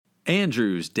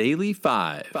Andrew's Daily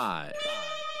Five.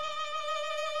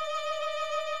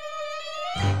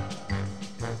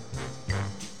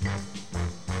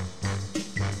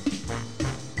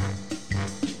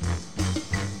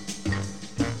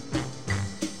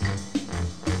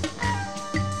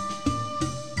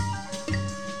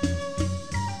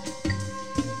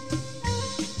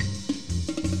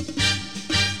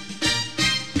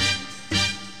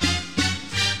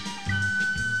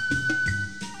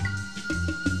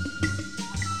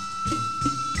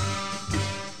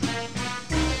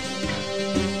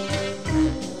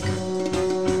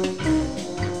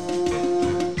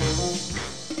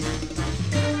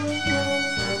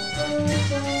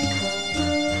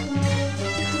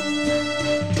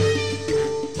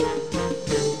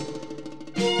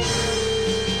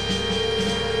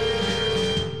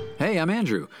 Hey, I'm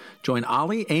Andrew. Join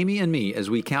Ollie, Amy, and me as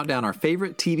we count down our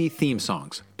favorite TV theme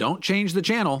songs. Don't change the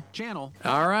channel.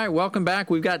 All right, welcome back.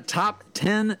 We've got top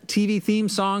 10 TV theme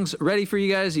songs ready for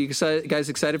you guys. Are you guys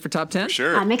excited for top 10?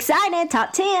 Sure. I'm excited.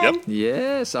 Top 10. Yep.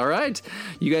 Yes, all right.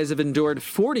 You guys have endured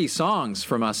 40 songs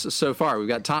from us so far. We've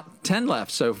got top 10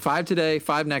 left, so 5 today,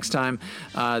 5 next time.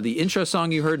 The intro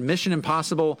song you heard, Mission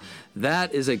Impossible,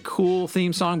 that is a cool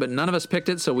theme song, but none of us picked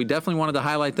it, so we definitely wanted to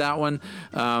highlight that one.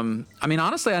 I mean,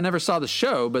 honestly, I never saw the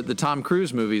show, but the Tom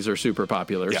Cruise movies are super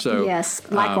popular. Yeah. So Yes,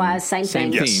 likewise, same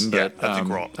thing. theme, Yes, but yeah, I think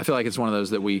we're all- I feel like it's one of those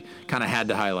that we kind of had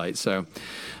to highlight. So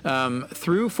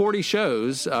through 40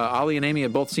 shows, Ollie and Amy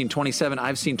have both seen 27.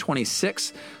 I've seen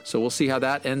 26. So we'll see how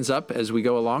that ends up as we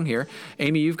go along here.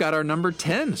 Amy, you've got our number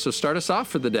 10. So start us off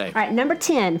for the day. All right, number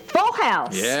 10, Full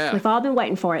House. Yeah. We've all been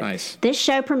waiting for it. Nice. This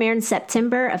show premiered in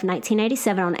September of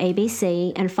 1987 on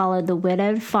ABC and followed the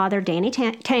widowed father, Danny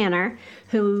Tanner,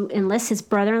 who enlists his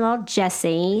brother-in-law,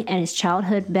 Jesse, and his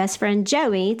childhood best friend,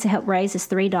 Joey, to help raise his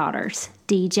 3 daughters,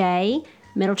 DJ,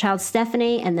 middle child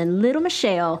Stephanie, and then little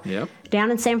Michelle, Yep.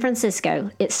 down in San Francisco.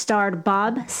 It starred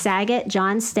Bob Saget,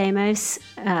 John Stamos,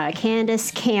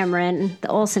 Candace Cameron, the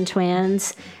Olsen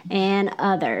twins, and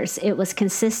others. It was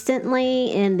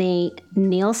consistently in the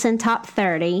Nielsen Top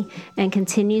 30 and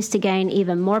continues to gain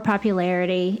even more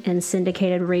popularity in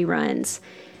syndicated reruns.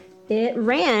 It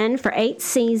ran for 8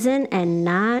 seasons and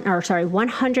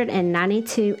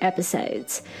 192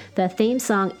 episodes. The theme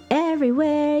song,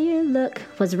 Everywhere You Look,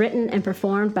 was written and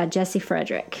performed by Jesse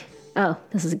Frederick. Oh,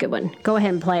 this is a good one. Go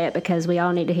ahead and play it because we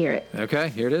all need to hear it. Okay,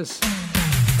 here it is.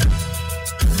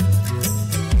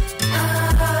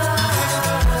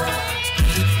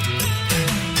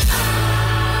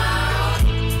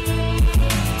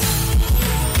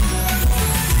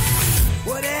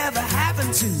 Whatever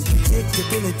happened to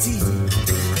predictability?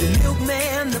 The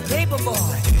milkman, the paper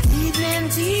boy, evening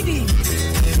TV.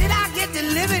 Did I get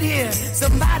delivered here?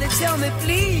 Somebody tell me,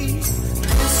 please.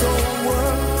 This whole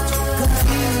world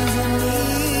confusing me.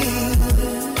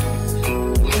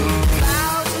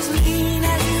 Clouds as mean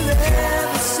as you've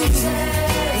ever seen.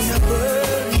 Ain't a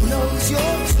bird who knows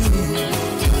you're true.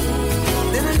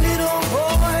 Then a little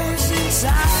voice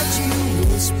inside you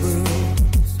whispers,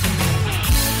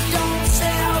 don't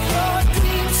sell your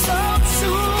dreams so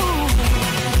soon.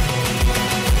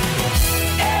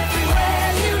 Everywhere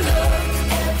you look,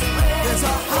 there's a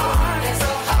heart,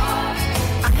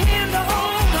 a hand to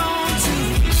hold on to.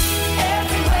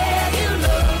 Everywhere you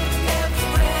look,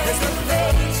 there's a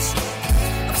face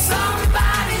of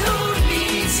somebody who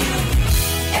needs you.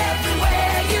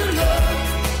 Everywhere you look,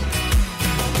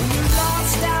 when you're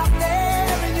lost out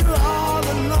there and you're all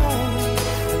alone,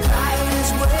 life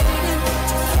is waiting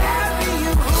to carry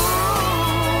you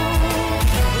home.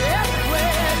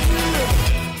 Everywhere you look.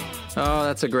 Oh,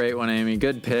 that's a great one, Amy.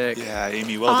 Good pick. Yeah,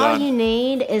 Amy, well All done. you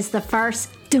need is the first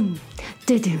doom,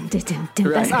 doom.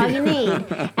 That's all you need.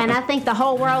 And I think the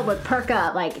whole world would perk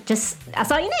up. Like, just,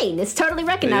 that's all you need. It's totally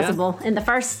recognizable in the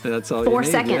first That's all 4 you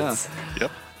need, seconds.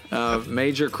 Yep.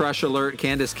 Major crush alert,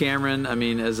 Candace Cameron. I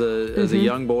mean, as a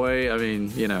young boy, I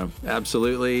mean, you know,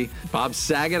 absolutely. Bob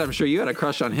Saget, I'm sure you had a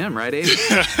crush on him, right, Amy?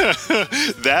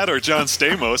 That or John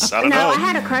Stamos. I don't No, know. I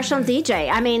had a crush on DJ.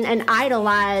 I mean, and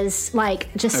idolized,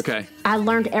 like, just, Okay. I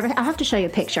learned everything. I'll have to show you a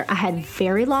picture. I had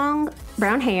very long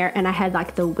brown hair, and I had,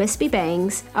 like, the wispy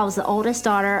bangs. I was the oldest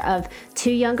daughter of 2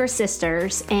 younger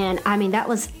sisters, and, I mean, that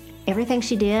was everything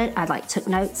she did. I, like, took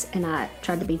notes, and I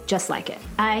tried to be just like it.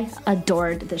 I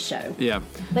adored the show. Yeah.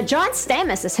 But John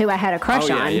Stamos is who I had a crush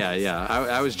Oh, on. yeah.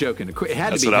 I was joking. It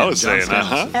had That's to be what I him, was John saying,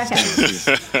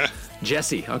 Stamos. Okay.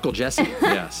 Jesse, Uncle Jesse.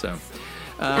 Yeah, so.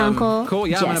 Uncle Cool.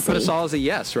 Yeah, I'm going to put us Jesse. all as a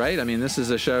yes, right? I mean, this is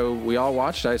a show we all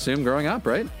watched, I assume, growing up,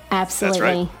 right?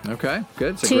 Absolutely. That's right. Okay,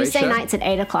 good. It's a great Tuesday show. nights at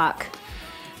 8 o'clock.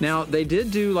 Now, they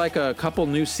did do like a couple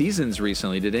new seasons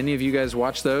recently. Did any of you guys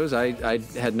watch those? I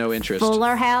had no interest.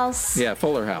 Fuller House. Yeah,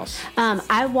 Fuller House.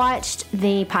 I watched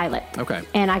the pilot. Okay.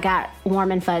 And I got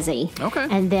warm and fuzzy. Okay.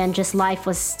 And then just life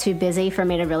was too busy for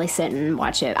me to really sit and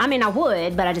watch it. I mean, I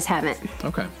would, but I just haven't.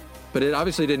 Okay. But it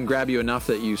obviously didn't grab you enough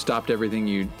that you stopped everything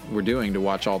you were doing to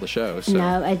watch all the shows. So.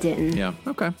 No, I didn't. Yeah,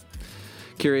 okay.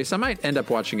 Curious. I might end up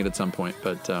watching it at some point,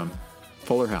 but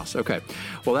Fuller House. Okay.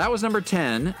 Well, that was number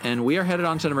 10, and we are headed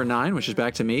on to number 9, which is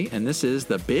back to me, and this is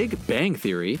The Big Bang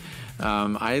Theory.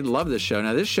 I love this show.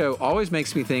 Now, this show always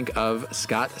makes me think of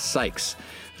Scott Sykes.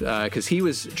 Because he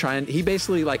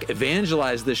basically like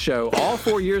evangelized this show all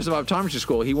 4 years of optometry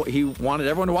school. He wanted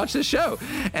everyone to watch this show,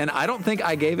 and I don't think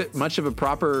I gave it much of a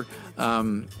proper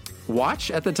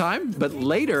watch at the time. But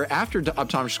later, after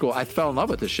optometry school, I fell in love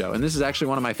with this show, and this is actually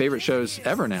one of my favorite shows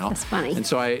ever now. That's funny. And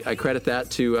so I credit that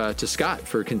to Scott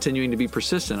for continuing to be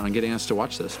persistent on getting us to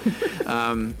watch this.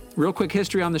 Real quick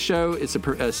history on the show: it's a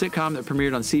sitcom that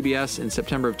premiered on CBS in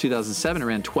September of 2007. It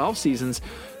ran 12 seasons.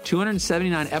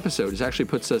 279 episodes. It actually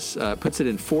puts it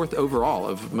in fourth overall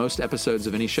of most episodes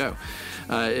of any show.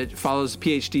 It follows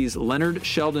PhDs Leonard,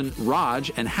 Sheldon,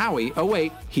 Raj, and Howie. Oh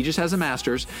wait, he just has a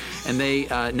master's, and they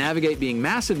navigate being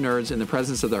massive nerds in the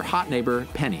presence of their hot neighbor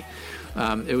Penny.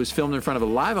 It was filmed in front of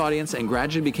a live audience and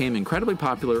gradually became incredibly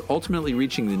popular, ultimately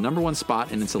reaching the #1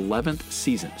 spot in its 11th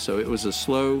season. So it was a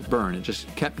slow burn. It just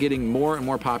kept getting more and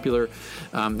more popular.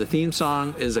 The theme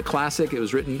song is a classic. It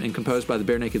was written and composed by the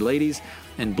Bare Naked Ladies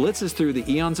and blitzes through the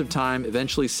eons of time,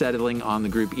 eventually settling on the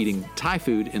group eating Thai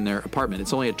food in their apartment.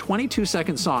 It's only a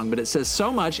 22-second song, but it says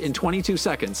so much in 22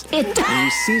 seconds. And you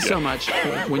see so much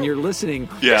when you're listening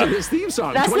to this theme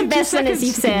song. That's the best sentence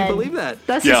you've said. Can you believe that?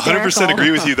 That's 100%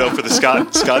 agree with you, though, for the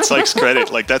Scott Sykes credit.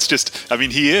 Like, that's just, I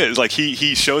mean, he is. Like,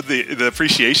 he showed the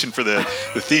appreciation for the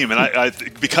theme. And I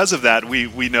because of that,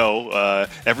 we know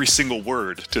every single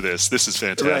word to this. This is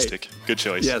fantastic. Right. Good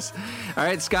choice. Yes. All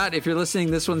right, Scott, if you're listening,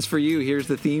 this one's for you. Here's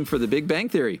the theme for The Big Bang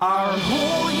Theory. Our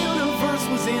whole universe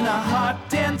was in a hot,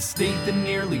 dense state that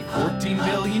nearly 14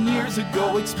 billion years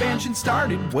ago expansion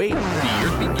started. Wait, the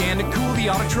earth began to cool, the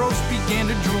autotrophs began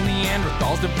to drool,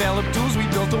 Neanderthals developed tools, we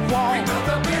built a wall. We built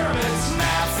the pyramids,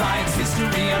 math, science, history,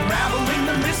 unraveling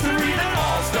the mystery that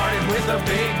all started with a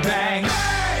big bang.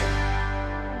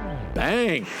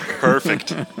 Bang.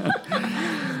 Perfect.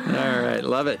 All right,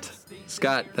 love it.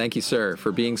 Scott, thank you, sir,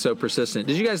 for being so persistent.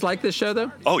 Did you guys like this show,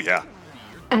 though? Oh, yeah.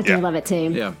 I do Yeah. love it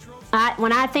too. Yeah.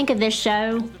 When I think of this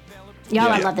show,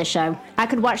 I love this show. I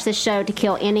could watch this show to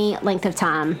kill any length of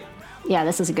time. Yeah,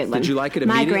 this is a good one. Did you like it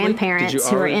My immediately? grandparents Did you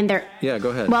who are already- in their... Yeah, go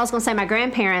ahead. Well, I was going to say my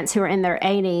grandparents who are in their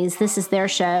 80s, this is their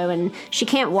show, and she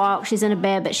can't walk. She's in a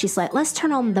bed, but she's like, let's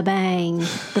turn on the bang.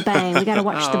 The bang. We got to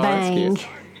watch the Oh, that's bang. cute.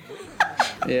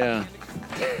 Yeah.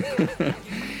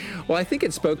 Well, I think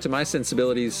it spoke to my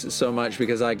sensibilities so much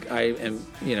because I am,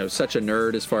 such a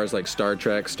nerd as far as like Star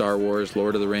Trek, Star Wars,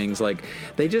 Lord of the Rings. Like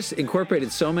they just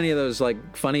incorporated so many of those like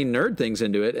funny nerd things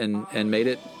into it and made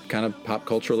it kind of pop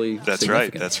culturally That's right.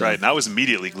 significant. That's right. And I was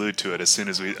immediately glued to it as soon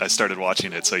as I started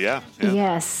watching it. So, yeah.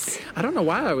 Yes. I don't know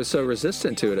why I was so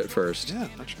resistant to it at first. Yeah,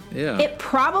 that's true. Yeah. It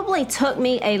probably took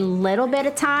me a little bit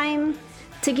of time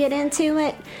to get into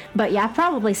it, but yeah, I've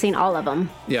probably seen all of them.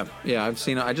 Yeah,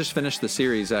 I just finished the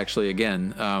series actually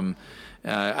again.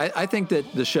 I think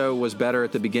that the show was better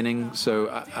at the beginning, so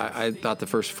I thought the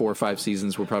first 4 or 5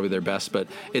 seasons were probably their best, but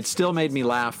it still made me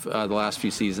laugh the last few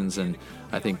seasons, and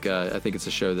I think it's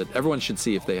a show that everyone should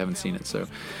see if they haven't seen it. So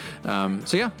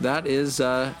yeah, that is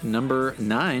number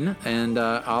 9, and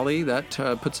Ollie, that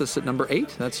puts us at number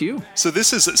 8. That's you. So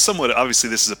this is somewhat, obviously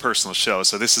this is a personal show,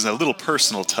 so this is a little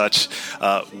personal touch.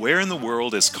 Where in the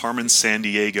world is Carmen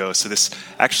Sandiego? So this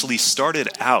actually started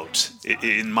out,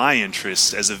 in my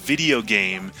interest, as a video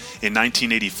game in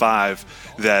 1985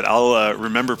 that I'll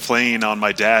remember playing on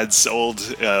my dad's old,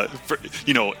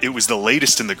 it was the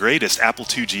latest and the greatest, Apple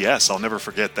IIgs. I'll never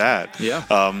forget that. Yeah.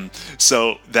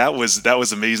 So that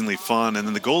was amazingly fun, and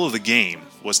then the goal of the game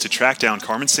was to track down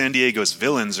Carmen Sandiego's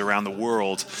villains around the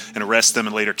world and arrest them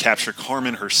and later capture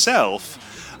Carmen herself.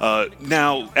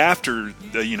 Now, after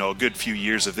a good few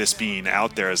years of this being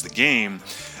out there as the game,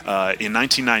 in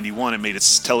 1991 it made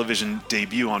its television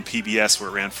debut on PBS, where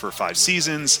it ran for 5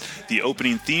 seasons. The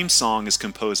opening theme song is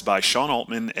composed by Sean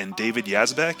Altman and David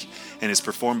Yazbek and is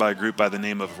performed by a group by the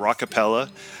name of Rockapella.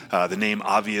 The name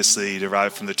obviously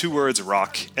derived from the 2 words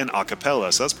rock and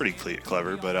acapella, so that's pretty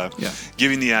clever, but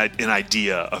giving an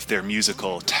idea of their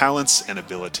musical talents and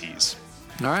abilities.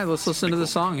 All right, let's listen to the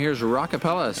song. Here's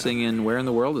Rockapella singing "Where in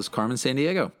the World is Carmen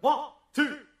Sandiego?" 1,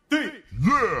 2, 3.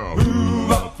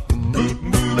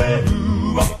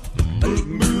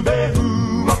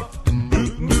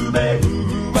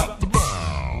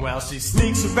 She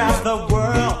sneaks around the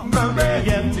world from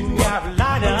Maryland to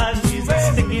Carolina. She's a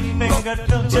sticky finger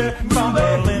filter from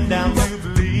Berlin down to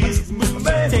Belize.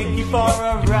 She'll take you for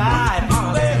a ride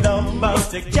on the boat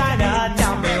to China.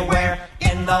 Tell me where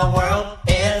in the world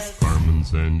is Carmen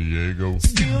Sandiego?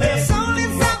 There's only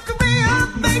South Korea,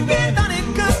 thinking that it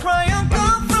could cry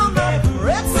uncle from the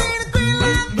Red Sea to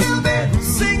Greenland. Will they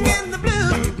singing the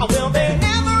blues? Or will they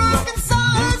never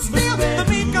Arkansas still? The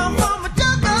beat come from a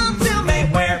jungle. Tell me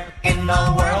where in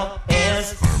the world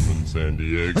is Carmen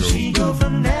Sandiego? She go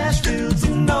from Nashville to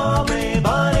Norway,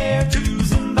 but air to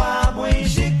Zimbabwe,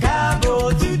 Chicago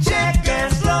to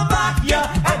Czechoslovakia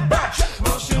and back.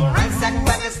 Well, she'll ransack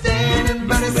Pakistan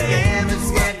and Afghanistan and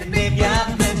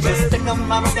Scandinavia. Then just stick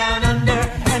 'em up down under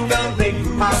and go big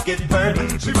pocket bird.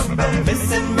 She was a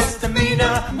missing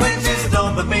misdemeanor when she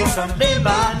stole the beans from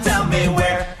Lima. Tell me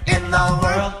where in the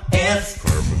world is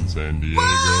Carmen Sandiego?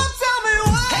 Well, tell me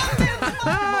where.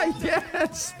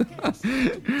 Yes.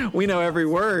 We know every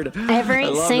word. Every I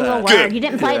love single that. word. Good. You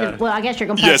didn't play Yeah. the. Well, I guess you're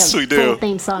gonna play Yes, the we do. full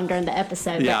theme song during the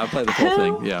episode. Yeah, but I'll play the full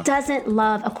who thing, yeah. doesn't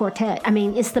love a quartet? I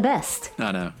mean, it's the best.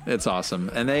 I know. It's awesome.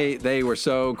 And they were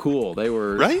so cool. They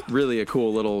were Right? really a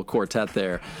cool little quartet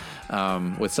there.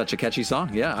 With such a catchy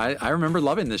song. Yeah, I remember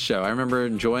loving this show. I remember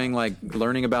enjoying like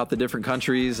learning about the different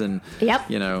countries and Yep.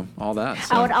 all that.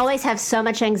 So. I would always have so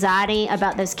much anxiety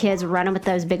about those kids running with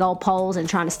those big old poles and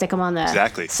trying to stick them on the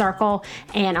Exactly. circle.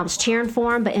 And I was cheering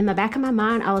for them, but in the back of my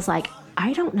mind, I was like,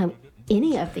 I don't know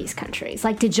any of these countries.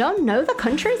 Like, did y'all know the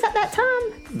countries at that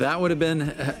time? That would have been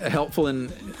helpful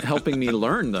in helping me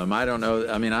learn them. I don't know.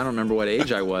 I mean, I don't remember what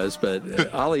age I was, but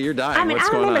Ollie, you're dying. I mean, What's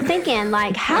I going remember on? thinking,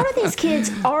 like, how do these kids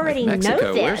already Mexico.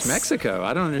 know this? Where's Mexico?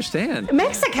 I don't understand.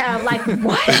 Mexico, like,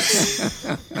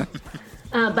 what?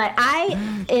 But I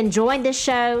enjoyed this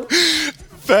show.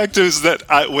 Fact is that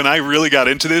when I really got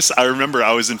into this, I remember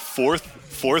I was in fourth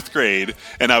grade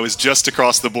and I was just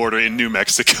across the border in New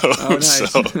Mexico. Oh,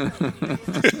 nice. So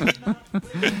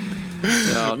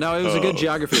No, it was a good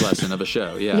geography lesson of a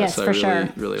show. Yeah, Yes, so for I really, sure.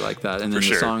 really like that. And then For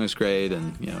the sure. song is great,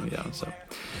 and so.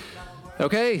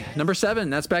 Okay, number 7.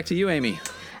 That's back to you, Amy.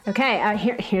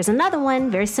 Okay, here's another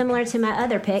one, very similar to my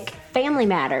other pick, Family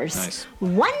Matters. Nice.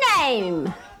 One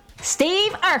name,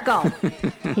 Steve Urkel.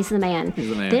 He's the man. He's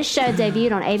the man. This show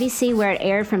debuted on ABC, where it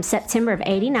aired from September of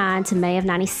 '89 to May of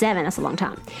 '97. That's a long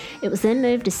time. It was then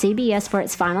moved to CBS for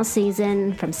its final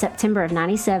season from September of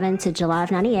 '97 to July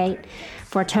of '98.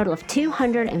 For a total of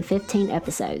 215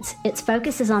 episodes. Its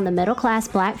focus is on the middle-class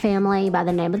black family by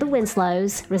the name of the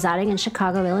Winslows, residing in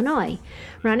Chicago, Illinois.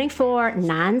 Running for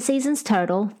 9 seasons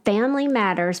total, Family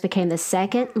Matters became the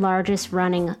second largest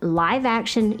running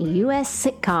live-action U.S.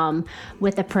 sitcom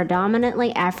with a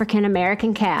predominantly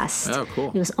African-American cast. Oh,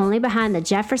 cool. It was only behind the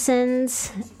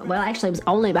Jeffersons. Well, actually, it was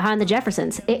only behind the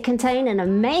Jeffersons. It contained an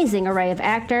amazing array of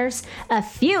actors, a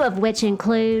few of which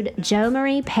include Jo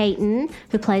Marie Payton,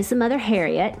 who plays the mother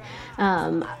Harriet,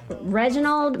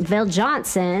 Reginald Vell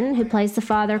Johnson, who plays the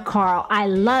father Carl. I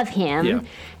love him. Yeah.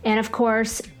 And of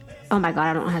course, oh my God,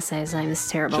 I don't know how to say his name. This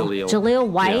is terrible. Jaleel.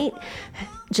 White. Yeah.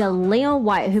 Jaleel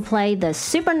White, who played the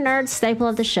super nerd staple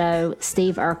of the show,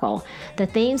 Steve Urkel. The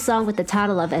theme song with the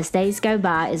title of As Days Go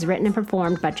By is written and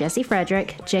performed by Jesse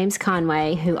Frederick, James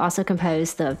Conway, who also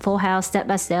composed the Full House, Step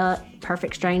by Step,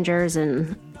 Perfect Strangers,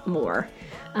 and more.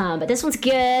 But this one's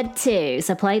good too,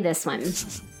 so play this one.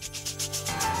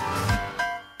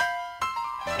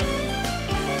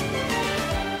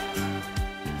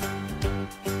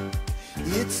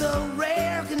 It's a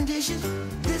rare condition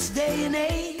this day and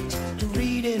age to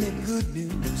read any good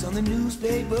news on the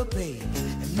newspaper page.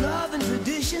 And love and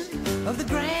tradition of the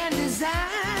grand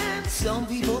design, some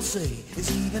people say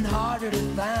it's even harder to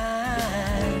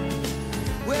find.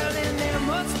 Well, then there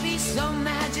must be some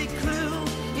magic clue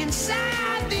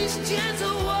inside these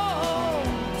gentle walls.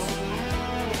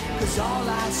 'Cause all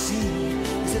I see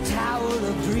is a tower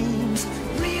of dreams,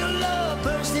 real love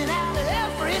bursting out of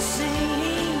every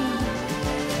scene.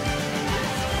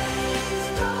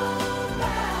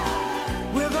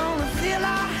 We're gonna fill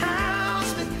our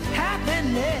house with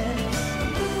happiness,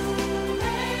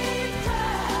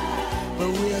 but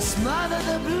we'll smother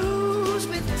the blues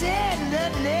with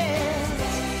tenderness.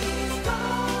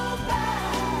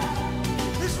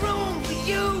 There's room for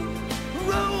you,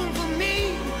 room for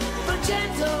me, for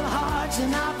gentle hearts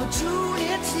and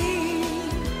opportunity.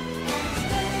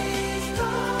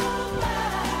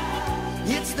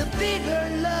 It's the bigger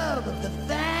love of the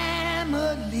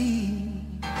family.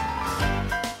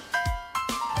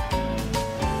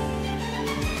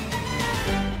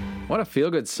 What a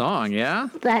feel-good song, yeah?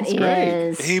 That That's great.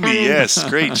 is. Amy, I mean, yes,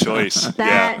 great choice.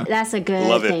 Yeah. That's a good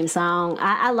Love it. theme song.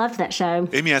 I loved that show.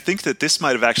 Amy, I think that this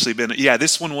might have actually been,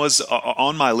 this one was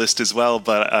on my list as well,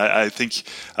 but I think you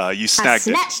I snagged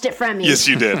it. snatched it from you. Yes,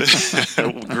 you did.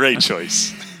 Great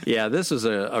choice. Yeah, this was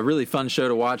a really fun show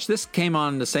to watch. This came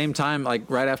on the same time, like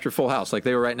right after Full House. Like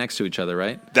they were right next to each other,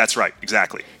 right? That's right,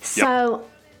 exactly. Yep, So,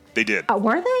 they did.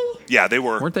 were they? Yeah, they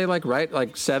were. Weren't they like right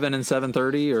like 7 and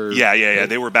 7:30 or? Yeah.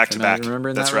 They were back to Am I back.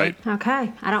 remembering That's that right.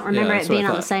 Okay. I don't remember that's it what I being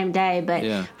on the thought. same day, but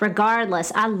Yeah.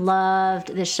 regardless, I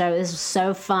loved this show. This was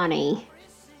so funny.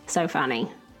 So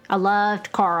funny. I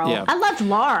loved Carl. Yeah. I loved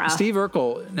Laura. Steve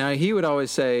Urkel. Now he would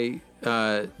always say,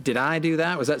 "Did I do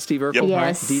that?" Was that Steve Urkel? Yep.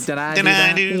 Yes. Right? Did I Did do I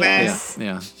that? do that? Yes.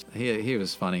 Yeah. He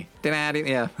was funny. Did I do?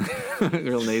 Yeah.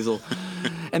 Real nasal.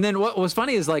 And then what was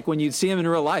funny is like when you'd see him in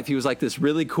real life, he was like this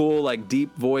really cool, like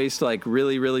deep voiced, like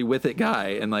really, really with it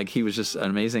guy. And like he was just an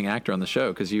amazing actor on the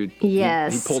show because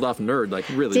Yes. he pulled off nerd like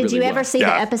really, Did really you well. ever see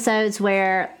Yeah. the episodes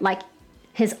where, like,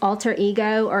 his alter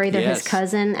ego or either Yes. his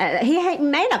cousin? He had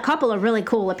made a couple of really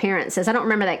cool appearances. I don't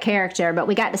remember that character, but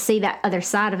we got to see that other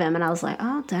side of him, and I was like,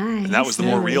 oh, dang. And that was the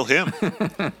more real him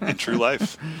in true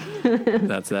life.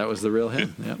 That was the real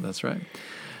him. Yep, that's right.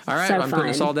 All right, So I'm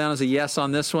putting us fun. all down as a yes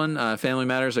on this one. Family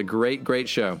Matters, a great, great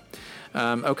show.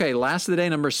 Okay, last of the day,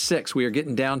 number 6. We are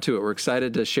getting down to it. We're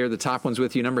excited to share the top ones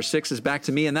with you. Number 6 is back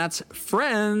to me, and that's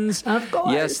Friends. Of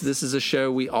course. Yes, this is a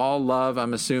show we all love,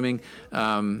 I'm assuming.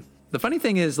 The funny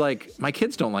thing is, like, my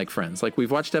kids don't like Friends. Like,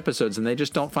 we've watched episodes, and they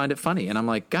just don't find it funny. And I'm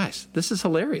like, guys, this is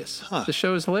hilarious. The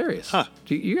show is hilarious.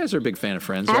 You guys are a big fan of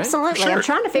Friends, right? Absolutely. Sure. I'm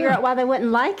trying to figure out why they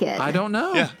wouldn't like it. I don't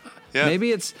know. Yeah.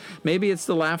 Maybe it's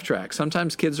the laugh track.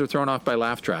 Sometimes kids are thrown off by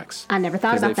laugh tracks. I never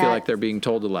thought because about they feel that. like they're being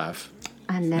told to laugh.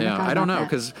 I never Yeah, thought I don't know about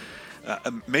that.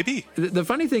 because Maybe. the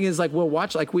funny thing is like we'll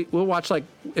watch like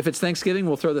if it's Thanksgiving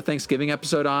we'll throw the Thanksgiving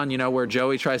episode on, you know, where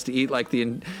Joey tries to eat like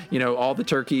all the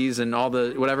turkeys and all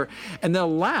the whatever, and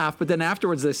they'll laugh, but then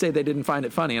afterwards they say they didn't find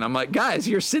it funny, and I'm like, guys,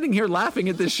 you're sitting here laughing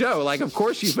at this show, like of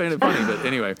course you find it funny, but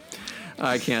anyway.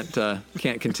 I can't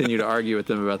continue to argue with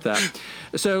them about that.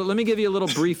 So let me give you a little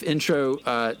brief intro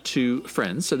to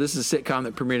Friends. So this is a sitcom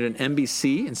that premiered on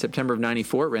NBC in September of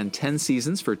 '94. It ran 10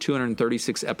 seasons for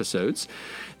 236 episodes.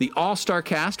 The all-star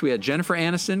cast, we had Jennifer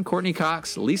Aniston, Courtney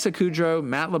Cox, Lisa Kudrow,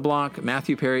 Matt LeBlanc,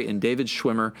 Matthew Perry, and David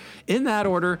Schwimmer. In that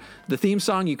order, the theme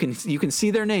song, you can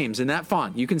see their names in that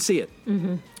font. You can see it.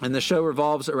 Mm-hmm. And the show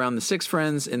revolves around the 6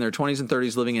 friends in their 20s and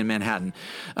 30s living in Manhattan.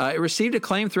 It received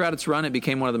acclaim throughout its run. It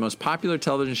became one of the most popular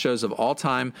television shows of all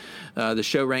time. The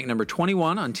show ranked number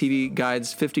 21 on TV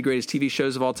Guide's 50 Greatest TV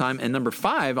Shows of All Time and number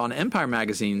 5 on Empire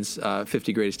Magazine's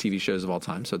 50 Greatest TV Shows of All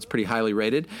Time. So it's pretty highly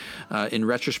rated in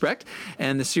retrospect.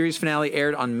 And the series finale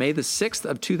aired on May the 6th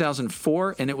of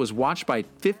 2004, and it was watched by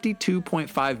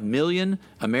 52.5 million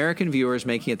American viewers,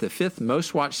 making it the 5th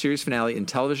most watched series finale in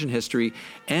television history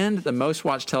and the most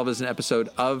watched television episode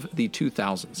of the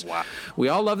 2000s. Wow. We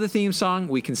all love the theme song.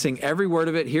 We can sing every word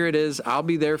of it. Here it is, I'll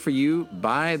Be There For You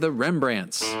by the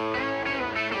Rembrandts.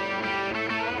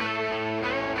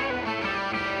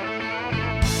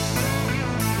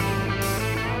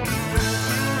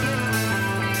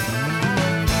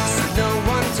 No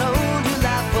one told you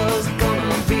life was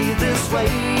gonna be this way.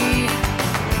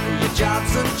 Your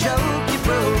job's a joke, you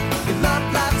broke. Your love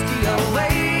life's the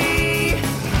way.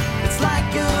 It's like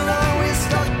you're always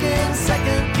stuck in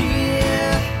second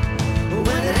gear.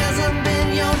 When it hasn't been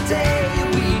your day, your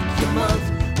week, your month,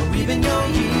 or even your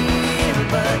year.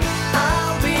 But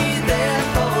I'll be there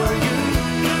for you.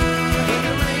 When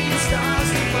the rain starts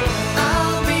to fall,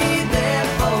 I'll be there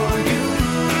for you.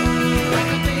 Like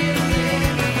I've been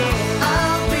there before.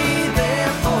 I'll be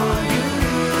there for you.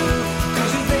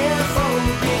 'Cause you're there for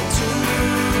me too.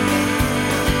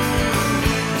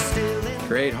 Still in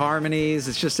Great harmonies.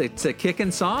 It's a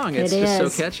kicking song. It's It just so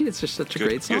is. catchy. It's just such a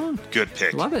great song. Good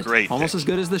pick. Love it. Great Almost pick. as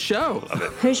good as the show.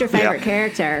 Who's your favorite Yeah.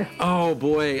 character? Oh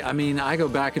boy. I mean, I go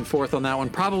back and forth on that one.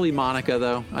 Probably Monica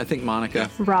though. I think Monica.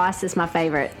 Ross is my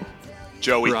favorite.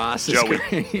 Joey. Ross is Joey.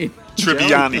 great.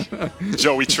 Tribbiani.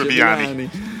 Joey Tribbiani.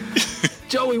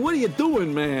 Joey, what are you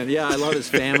doing, man? Yeah, I love his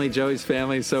family. Joey's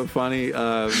family is so funny.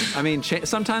 I mean,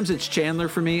 sometimes it's Chandler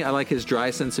for me. I like his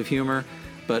dry sense of humor,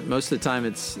 but most of the time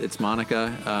it's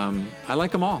Monica. I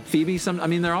like them all. Phoebe,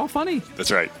 they're all funny. That's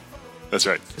right. That's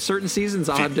right. Certain seasons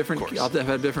I'll have Phoebe, different. of course. I'll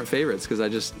have different favorites because I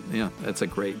just that's a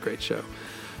great show.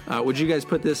 Would you guys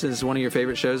put this as one of your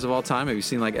favorite shows of all time? Have you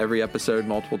seen like every episode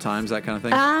multiple times, that kind of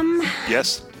thing?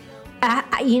 Yes.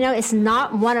 It's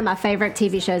not one of my favorite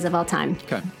TV shows of all time.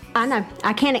 Okay. I know.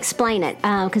 I can't explain it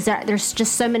because there's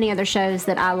just so many other shows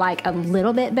that I like a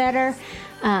little bit better.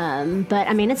 But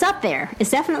I mean, it's up there.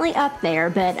 It's definitely up there,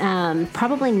 but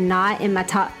probably not in my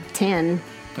top 10.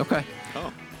 Okay.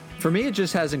 Oh. For me, it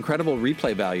just has incredible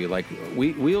replay value. Like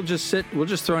we'll just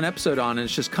throw an episode on, and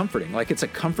it's just comforting. Like it's a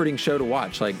comforting show to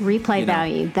watch. Like Replay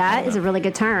value. That is a really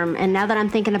good term. And now that I'm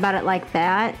thinking about it like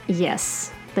that,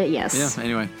 yes. But yes. Yeah.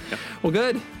 Anyway, well,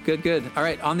 good. All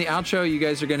right. On the outro, you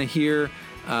guys are going to hear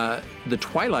the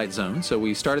Twilight Zone. So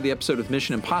we started the episode with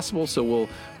Mission Impossible. So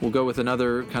we'll go with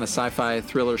another kind of sci-fi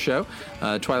thriller show.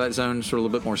 Twilight Zone, sort of a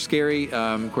little bit more scary.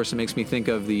 Of course, it makes me think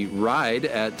of the ride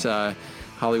at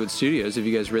Hollywood Studios. Have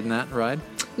you guys ridden that ride?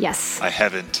 Yes. I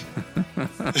haven't.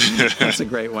 That's a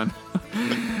great one.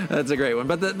 That's a great one.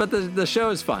 But the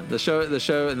show is fun. The show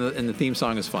and the theme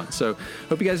song is fun. So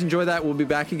hope you guys enjoy that. We'll be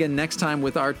back again next time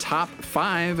with our top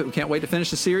 5. We can't wait to finish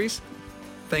the series.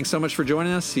 Thanks so much for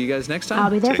joining us. See you guys next time. I'll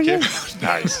be there for you.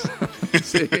 Nice.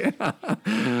 See ya.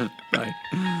 Bye.